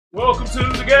Welcome to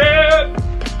the G.A.B.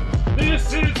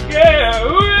 This is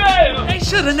G.A.B. They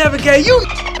should have never gave you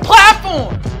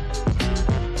platform.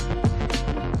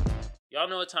 Y'all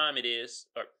know what time it is.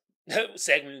 Or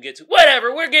segment we get to.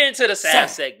 Whatever. We're getting to the SAF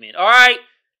segment. All right.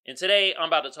 And today I'm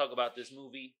about to talk about this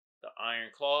movie, The Iron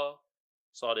Claw.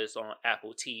 Saw this on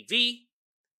Apple TV.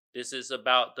 This is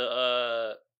about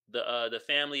the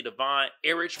family, the Von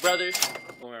Erich brothers,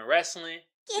 who were in wrestling.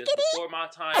 This before my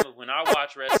time of when I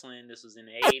watched wrestling. This was in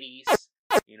the 80s.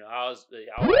 You know, I watched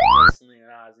wrestling when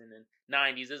I was in the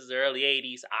 90s. This is the early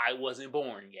 80s. I wasn't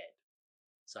born yet,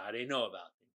 so I didn't know about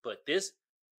it. But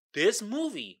this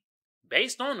movie,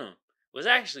 based on them, was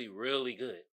actually really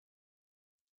good.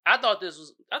 I thought this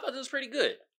was pretty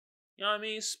good. You know what I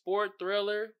mean? Sport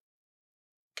thriller.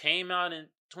 Came out in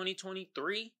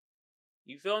 2023.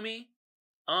 You feel me?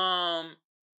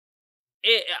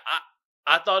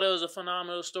 I thought it was a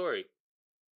phenomenal story.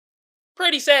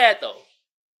 Pretty sad though.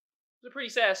 It's a pretty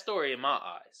sad story in my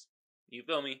eyes. You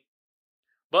feel me?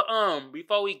 But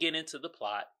before we get into the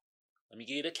plot, let me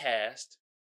give you the cast,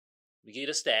 let me give you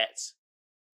the stats,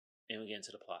 and we get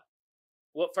into the plot.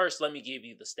 Well, first let me give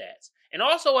you the stats. And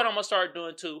also what I'm gonna start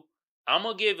doing too, I'm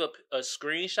gonna give a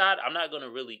screenshot. I'm not gonna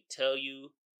really tell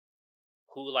you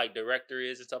who like director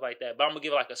is and stuff like that, but I'm gonna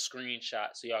give like a screenshot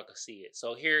so y'all can see it.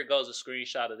 So here goes a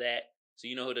screenshot of that. So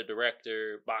you know who the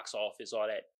director, box office, all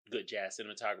that good jazz,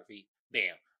 cinematography.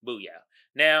 Bam. Booyah.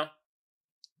 Now,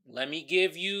 let me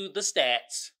give you the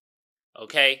stats.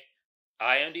 Okay.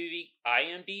 IMDb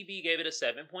gave it a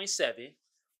 7.7.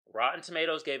 Rotten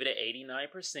Tomatoes gave it an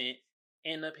 89%.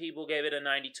 And the people gave it a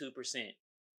 92%.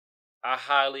 I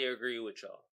highly agree with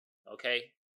y'all.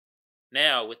 Okay.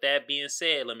 Now, with that being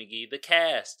said, let me give you the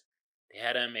cast. They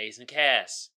had an amazing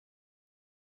cast.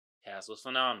 Cast was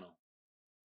phenomenal.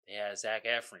 They had Zac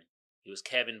Efron. He was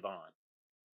Kevin Vaughn.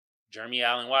 Jeremy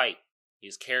Allen White. He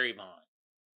was Carrie Vaughn.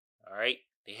 All right.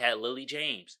 They had Lily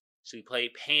James. She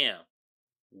played Pam,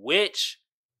 which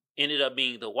ended up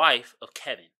being the wife of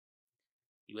Kevin.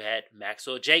 You had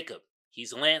Maxwell Jacob.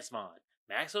 He's Lance Vaughn.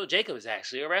 Maxwell Jacob is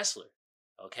actually a wrestler.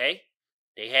 Okay.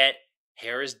 They had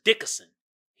Harris Dickinson.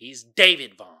 He's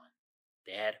David Vaughn.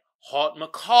 They had Halt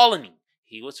McCallany.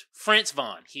 He was Fritz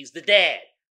Vaughn. He's the dad.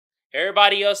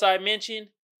 Everybody else I mentioned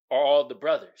are all the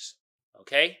brothers.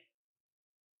 Okay?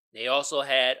 They also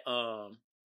had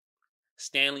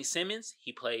Stanley Simmons.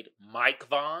 He played Mike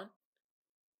Vaughn.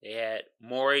 They had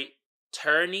Maury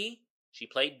Turney. She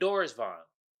played Doris Vaughn,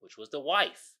 which was the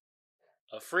wife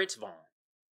of Fritz Vaughn.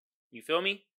 You feel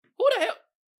me? Who the hell?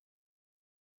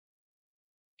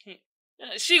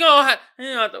 She gonna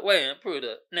have to wait and prove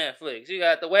the Netflix. You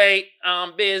got to wait.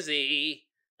 I'm busy.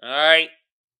 All right.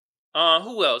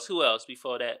 Who else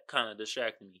before that kind of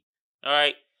distracted me? All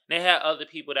right. They had other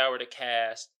people that were the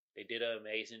cast. They did an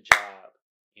amazing job.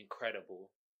 Incredible.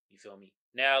 You feel me?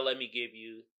 Now let me give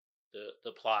you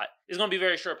the plot. It's gonna be a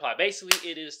very short plot. Basically,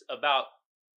 it is about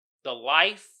the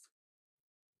life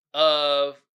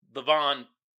of the Vaughn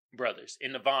brothers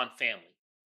in the Vaughn family.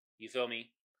 You feel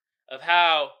me? Of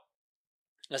how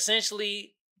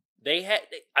essentially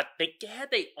I think they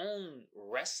had their own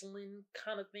wrestling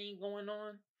kind of thing going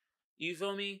on. You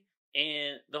feel me?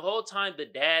 And the whole time the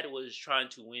dad was trying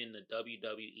to win the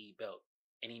WWE belt,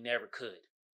 and he never could.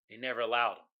 They never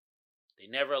allowed him. They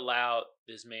never allowed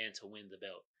this man to win the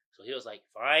belt. So he was like,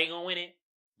 if I ain't gonna win it,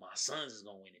 my sons is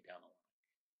gonna win it down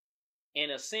the line.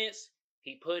 In a sense,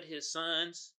 he put his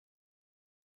sons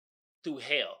through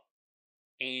hell.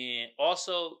 And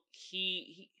also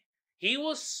he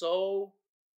was so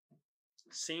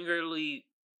singularly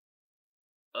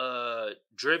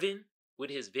driven with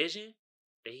his vision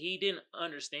that he didn't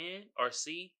understand or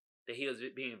see that he was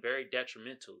being very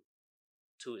detrimental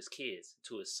to his kids,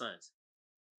 to his sons,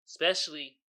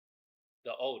 especially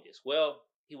the oldest. Well,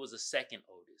 he was the second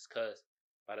oldest, because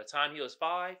by the time he was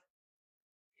 5,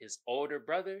 his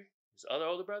other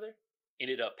older brother,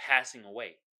 ended up passing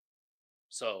away.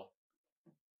 So,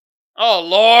 oh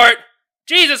Lord,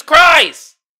 Jesus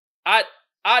Christ!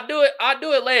 I'll do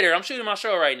it later. I'm shooting my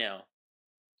show right now.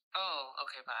 Oh,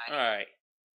 okay, bye. All right.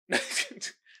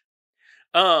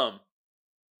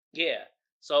 Yeah.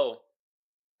 So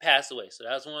passed away. So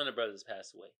that's one of the brothers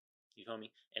passed away. You feel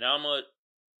me? And I'm gonna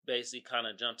basically kind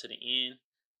of jump to the end.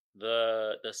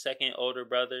 The second older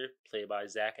brother, played by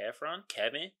Zac Efron,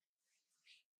 Kevin,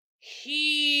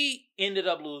 he ended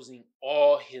up losing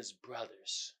all his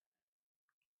brothers.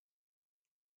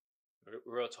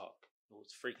 Real talk. It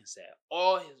was freaking sad.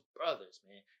 All his brothers,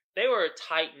 man. They were a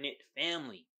tight-knit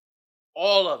family.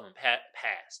 All of them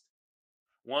passed.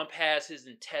 One passed, his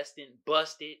intestine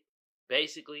busted,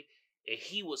 basically. And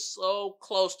he was so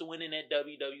close to winning that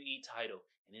WWE title.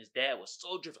 And his dad was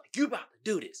so driven, like, you about to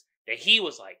do this, that he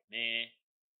was like, man,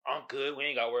 I'm good. We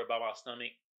ain't got to worry about my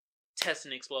stomach.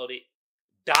 Intestine exploded.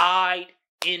 Died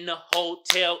in the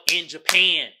hotel in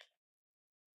Japan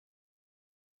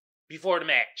before the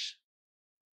match.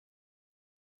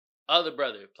 Other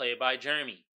brother, played by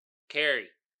Jeremy Carey,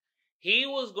 he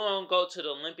was going to go to the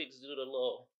Olympics to do the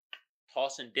little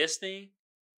toss and disc thing,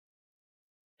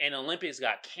 and the Olympics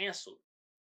got canceled.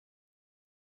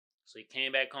 So he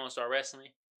came back home and started wrestling.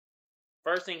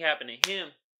 First thing happened to him,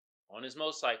 on his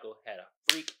motorcycle, had a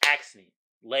freak accident.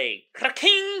 Leg,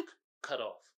 cracking, cut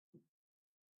off.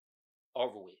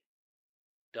 Over with.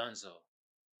 Dunzo.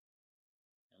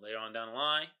 And later on down the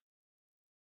line,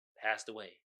 passed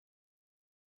away.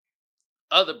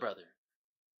 Other brother,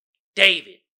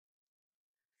 David.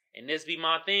 And this be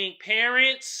my thing,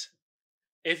 parents.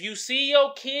 If you see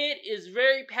your kid is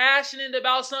very passionate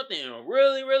about something and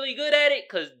really, really good at it,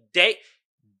 because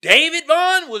David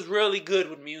Vaughn was really good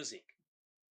with music.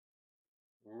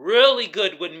 Really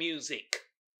good with music.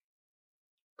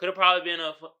 Could have probably been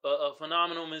a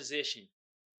phenomenal musician.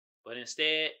 But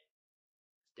instead,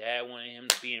 dad wanted him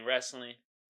to be in wrestling.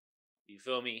 You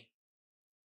feel me?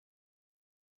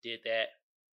 Did that.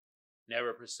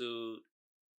 Never pursued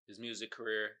his music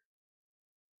career.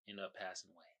 Ended up passing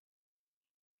away.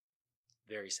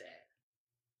 Very sad.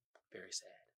 Very sad.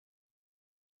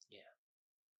 Yeah.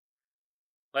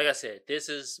 Like I said, this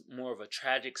is more of a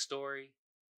tragic story.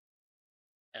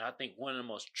 And I think one of the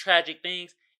most tragic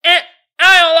things, and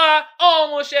I ain't gonna lie, I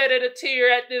almost shedded a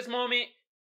tear at this moment.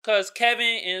 Because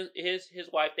Kevin and his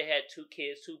wife, they had 2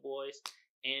 kids, 2 boys.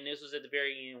 And this was at the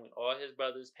very end when all his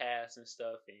brothers passed and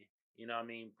stuff. And, you know what I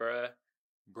mean, bruh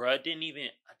didn't even,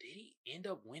 did he end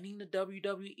up winning the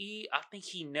WWE? I think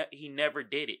he never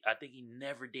did it. I think he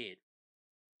never did.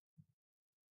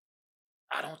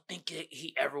 I don't think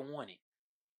he ever won it.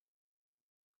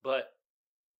 But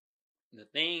the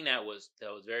thing that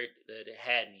it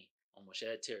had me almost shed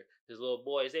a tear. His little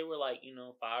boys, they were like,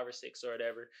 5 or 6 or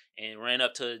whatever, and ran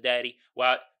up to his daddy.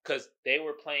 Why? Because they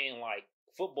were playing like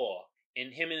football,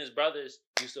 and him and his brothers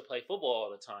used to play football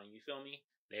all the time. You feel me?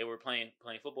 They were playing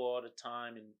football all the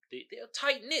time, and they're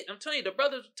tight knit. I'm telling you, the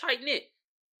brothers were tight knit.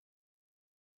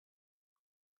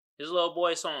 His little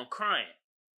boy saw him crying.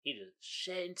 He just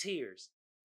shedding tears,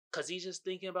 cause he's just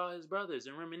thinking about his brothers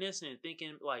and reminiscing, and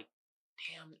thinking like,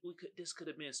 damn, this could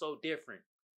have been so different.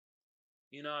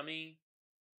 You know what I mean?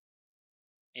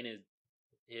 And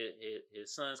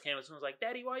his sons came up to him and was like,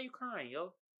 Daddy, why are you crying,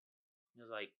 yo? He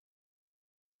was like,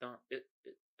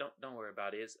 Don't worry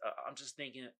about it. I'm just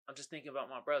thinking about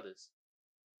my brothers.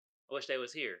 I wish they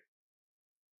was here.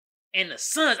 And the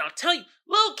sons, I'm telling you,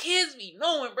 little kids be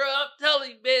knowing, bro. I'm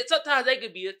telling you, man. Sometimes they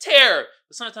could be a terror,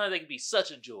 but sometimes they could be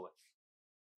such a joy.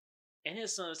 And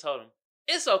his sons told him,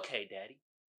 it's okay, Daddy.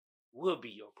 We'll be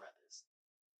your brothers.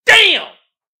 Damn!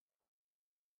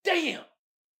 Damn!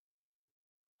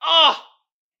 Oh!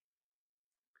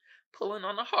 Pulling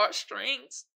on the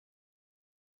heartstrings.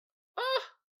 Oh!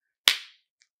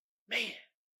 Man.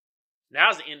 That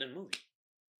was the end of the movie.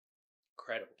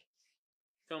 Incredible.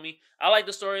 Feel me? I like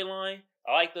the storyline.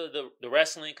 I like the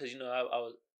wrestling, because I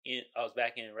was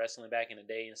back in wrestling back in the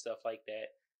day and stuff like that.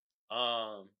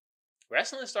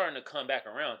 Wrestling is starting to come back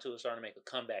around too. It's starting to make a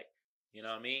comeback. You know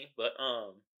what I mean? But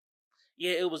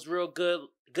yeah, it was real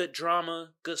good drama,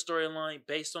 good storyline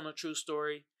based on a true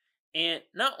story. And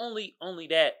not only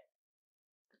that,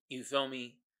 you feel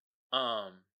me?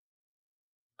 I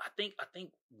think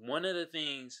one of the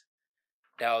things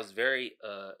that was very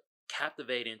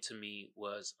captivating to me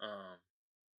was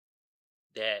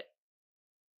that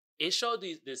it showed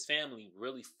this family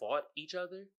really fought each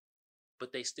other,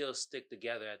 but they still stick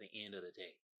together at the end of the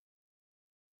day.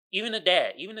 Even the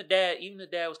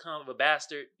dad was kind of a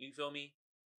bastard, you feel me?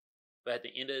 But at the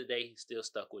end of the day, he still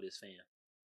stuck with his fam.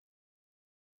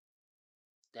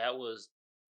 That was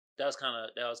kind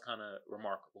of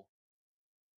remarkable.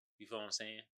 You feel what I'm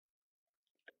saying?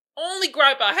 Only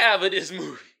gripe I have of this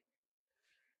movie.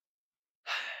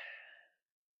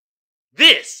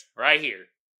 This right here.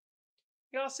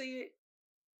 Y'all see it?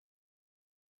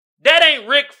 That ain't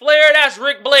Ric Flair, that's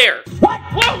Ric Blair.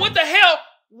 What the hell?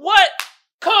 What?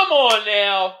 Come on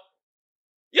now.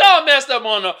 Y'all messed up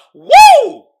on the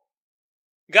woo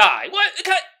guy. What?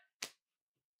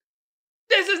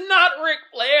 This is not Ric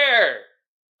Flair.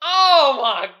 Oh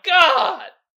my God.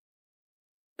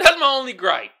 That's my only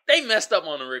gripe. They messed up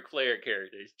on the Ric Flair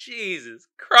characters. Jesus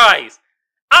Christ.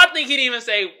 I think he didn't even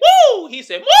say woo. He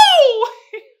said woo.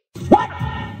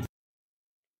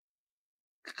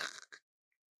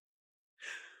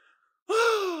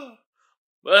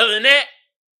 But other than that,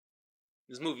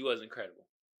 this movie was incredible.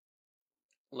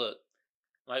 Look,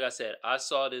 like I said, I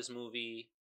saw this movie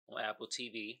on Apple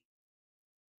TV.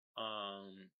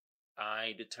 I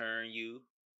ain't deterring you.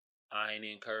 I ain't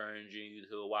encouraging you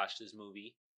to watch this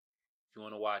movie. If you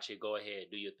want to watch it, go ahead,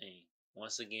 do your thing.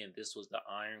 Once again, this was The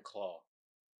Iron Claw.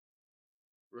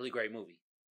 Really great movie.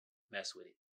 Mess with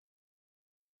it.